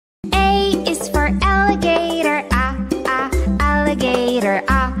is for alligator. Alligator.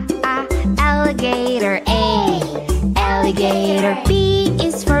 Alligator. A. Alligator. B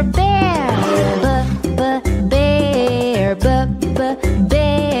is for bear. Bear.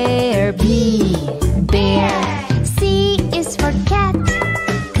 Bear. B. Bear. C is for cat.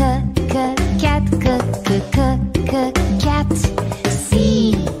 Cat. Cat.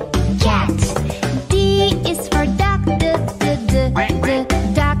 C. Cat. D is for duck. Duck.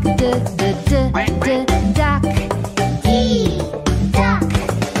 Duck. D. Duck.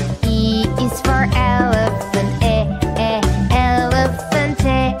 E is for elephant. Elephant.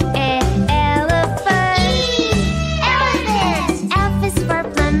 Elephant. Elephant. F is for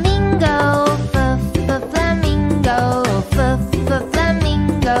flamingo. Flamingo.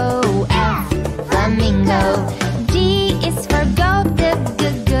 Flamingo. F. Flamingo. G is for goat.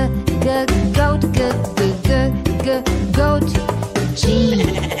 Goat. Goat. G.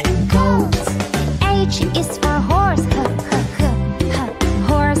 Goat. H is for horse.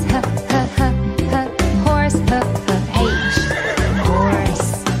 Horse. Horse. H. Horse.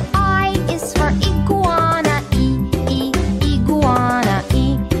 I is for iguana. Iguana.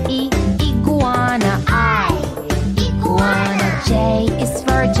 Iguana. I. Iguana. J is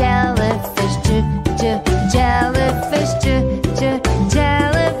for jellyfish. Jellyfish.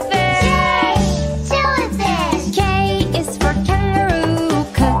 Jellyfish. Jellyfish. K is for kangaroo.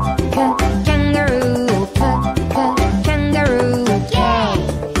 Kangaroo. Kangaroo. K.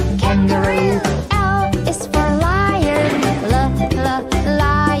 Kangaroo. L is for lion. Lion.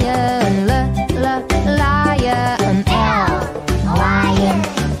 Lion. L. Lion.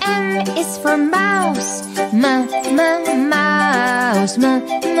 M is for mouse. Mouse. Mouse.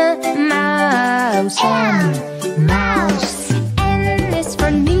 Mouse. N is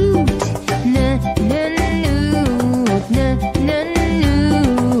for newt. Newt.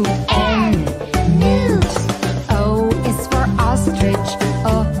 N. Newt. O is for ostrich.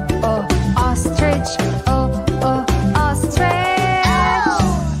 Ostrich. Ostrich.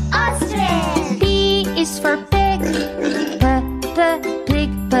 Ostrich. P is for pig.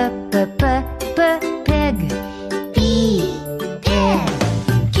 Pig. Pig. P. Pig.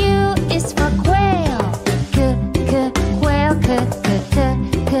 Q is for quail. Quail.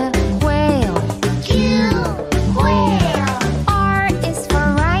 Quail. Q. Quail. R is for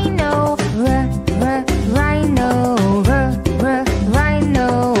rhino. Rhino. Rhino.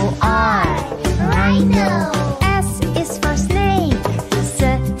 R. Rhino. S is for snake.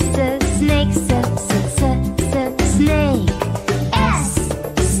 Snake. Snake. S.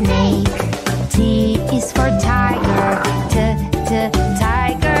 Snake. T is for tiger.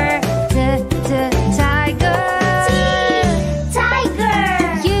 Tiger. Tiger. Tiger.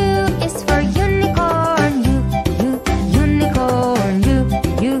 U is for unicorn. Unicorn.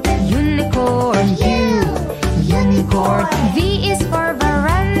 Unicorn. Unicorn. V is for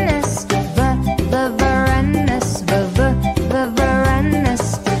varanus. Varanus. Varanus.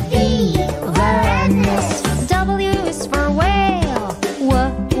 V. Varanus. W is for whale.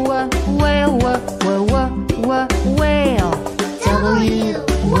 Whale. Whale. W.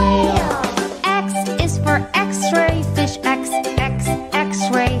 Whale. X is for x-ray fish.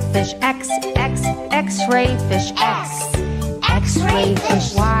 X-ray fish. X-ray fish. X-ray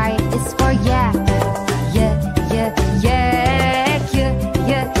fish. Y is for yak. Yak. Yak.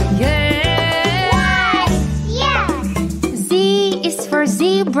 Z is for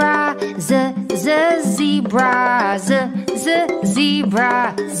zebra. Zebra.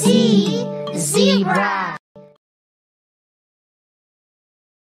 Zebra. Zebra.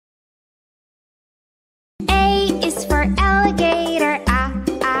 A is for alligator.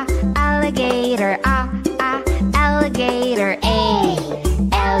 Alligator. Alligator. A.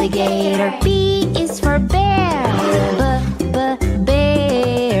 Alligator. B is for bear.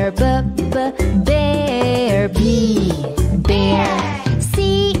 Bear. Bear. B. Bear.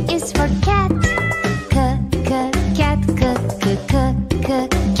 C is for cat.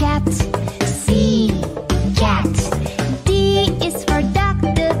 Cat. C. Cat. D is for duck.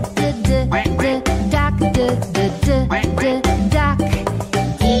 Duck. Duck.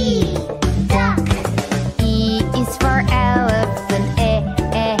 D. Duck. E is for elephant.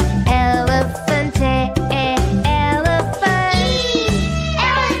 Elephant.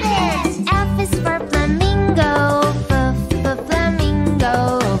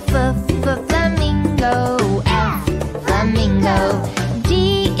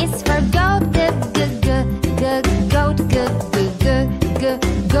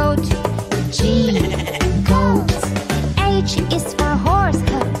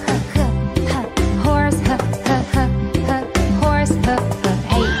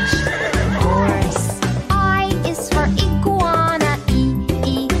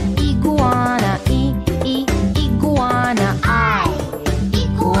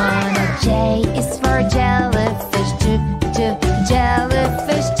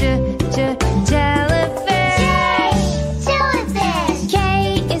 jellyfish. Jellyfish. Jellyfish. K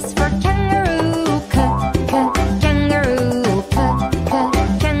is for kangaroo. Kangaroo.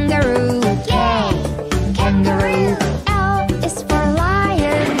 Kangaroo. Kangaroo. L is for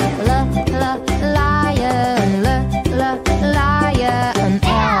lion. Lion. Lion.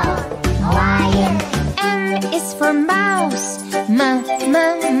 Lion. M is for mouse. Mouse.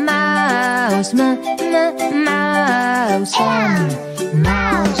 Mouse.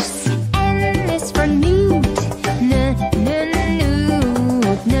 Mouse. N is for newt. Newt.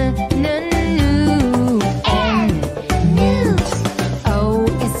 Newt. O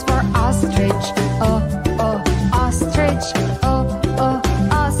is for ostrich. Ostrich.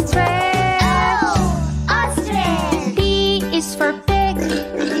 Ostrich. Ostrich. P is for pig.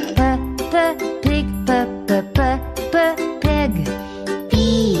 Pig. Pig.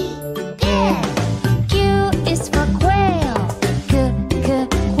 Pig. Q is for quail.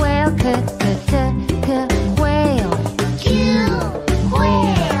 Quail. Quail. Q.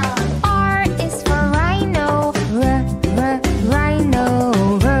 Quail. R is for rhino. Rhino.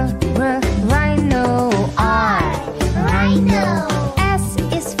 Rhino. R. Rhino. S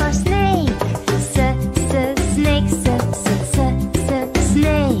is for snake. Snake.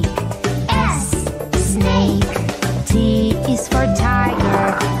 Snake. S. Snake. T is for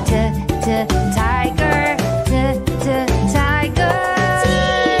tiger. Tiger. Tiger.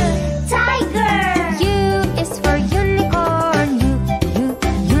 Tiger. U is for unicorn.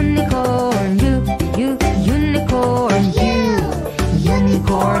 Unicorn. Unicorn.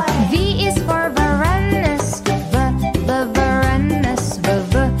 Unicorn. V is for Varanus. Varanus.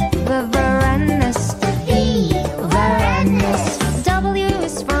 Varanus. V. Varanus. W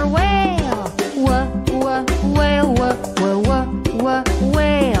is for whale. Whale.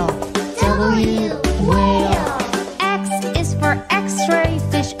 Whale. W. Whale. X is for X-ray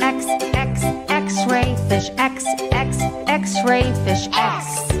fish. X-ray fish. X-ray fish.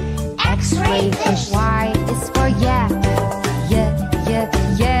 X-ray fish. Y is for yak. Yak.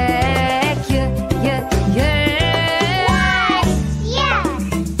 Y. Yak.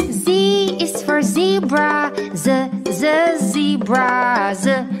 Z is for zebra.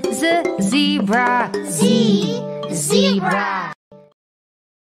 Zebra. Z. Zebra.